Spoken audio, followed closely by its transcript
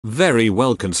Very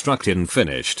well constructed and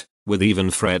finished, with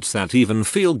even frets that even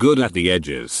feel good at the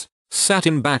edges.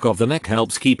 Satin back of the neck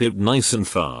helps keep it nice and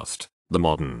fast. The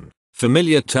modern,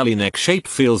 familiar tele neck shape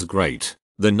feels great.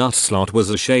 The nut slot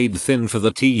was a shade thin for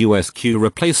the TUSQ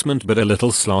replacement, but a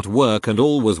little slot work and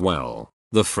all was well.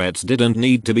 The frets didn't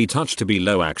need to be touched to be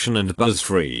low action and buzz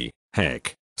free.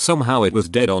 Heck, somehow it was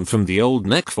dead on from the old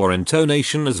neck for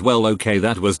intonation as well. Okay,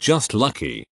 that was just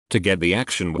lucky. To get the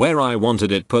action where I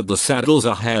wanted it, put the saddles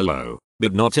a hair low,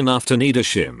 but not enough to need a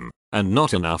shim, and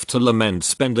not enough to lament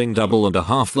spending double and a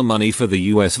half the money for the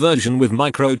US version with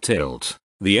micro tilt.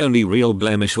 The only real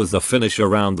blemish was the finish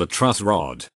around the truss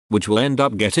rod, which will end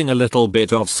up getting a little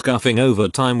bit of scuffing over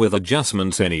time with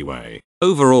adjustments anyway.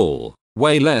 Overall,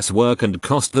 way less work and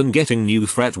cost than getting new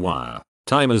fret wire.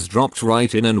 Timers dropped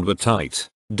right in and were tight,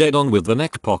 dead on with the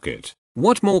neck pocket.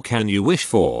 What more can you wish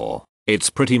for?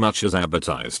 It's pretty much as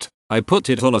advertised. I put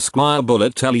it on a Squire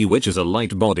Bullet Tele, which is a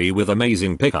light body with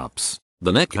amazing pickups.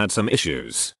 The neck had some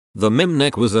issues. The MIM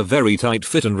neck was a very tight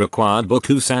fit and required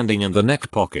buku sanding in the neck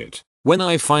pocket. When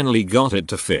I finally got it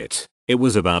to fit, it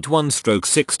was about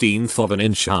 1/16th of an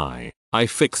inch high. I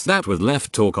fixed that with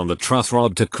left torque on the truss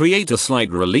rod to create a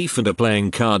slight relief and a playing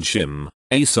card shim,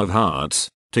 ace of hearts,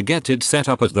 to get it set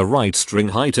up at the right string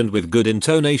height and with good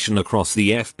intonation across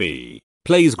the FB.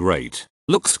 Plays great.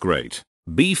 Looks great.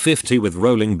 B50 with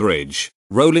rolling bridge,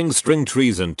 rolling string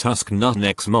trees and tusk nut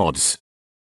necks mods.